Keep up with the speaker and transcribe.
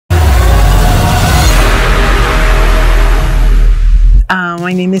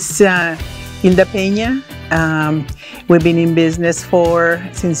My name is Hilda Peña. We've been in business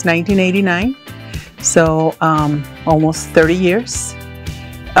since 1989, so almost 30 years.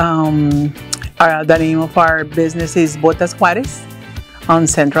 The name of our business is Botas Juarez on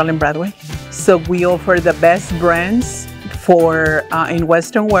Central and Broadway. So we offer the best brands in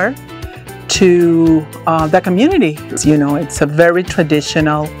Western wear to the community. You know, it's a very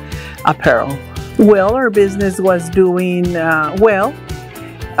traditional apparel. Well, our business was doing well,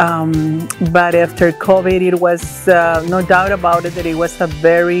 but after COVID, it was no doubt about it that it was a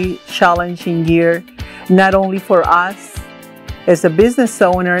very challenging year, not only for us as the business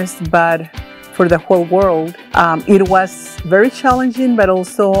owners, but for the whole world. It was very challenging, but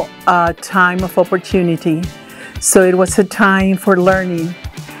also a time of opportunity. So it was a time for learning.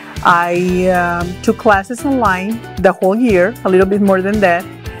 I took classes online the whole year, a little bit more than that,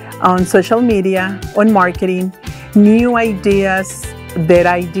 on social media, on marketing, new ideas that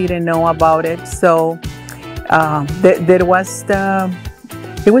I didn't know about it. So it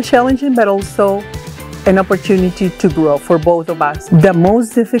was challenging, but also an opportunity to grow for both of us. The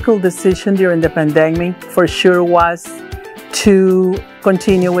most difficult decision during the pandemic for sure was to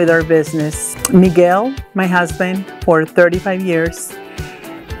continue with our business. Miguel, my husband, for 35 years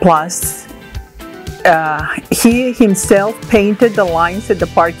plus, he himself painted the lines at the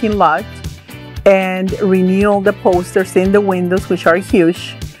parking lot and renewed the posters in the windows, which are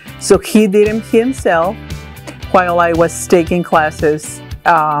huge. So he did them himself while I was taking classes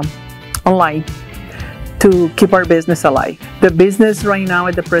online to keep our business alive. The business right now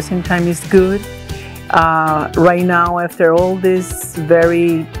at the present time is good. Right now, after all this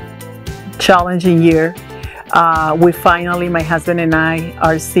very challenging year, we finally, my husband and I,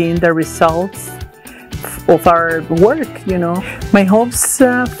 are seeing the results of our work, you know. My hopes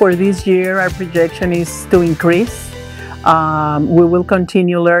for this year, our projection is to increase. We will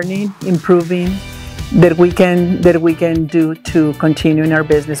continue learning, improving, that we can do to continue in our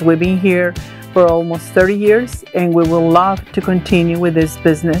business. We've been here for almost 30 years, and we will love to continue with this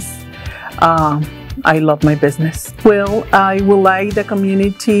business. I love my business. Well, I would like the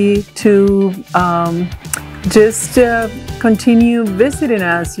community to just continue visiting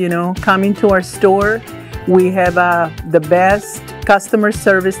us, you know, coming to our store. We have the best customer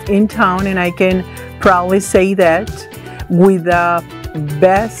service in town, and I can proudly say that, with the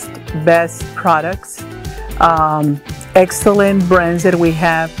best products, excellent brands that we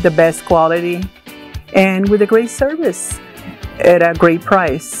have, the best quality, and with a great service at a great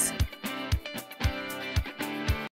price.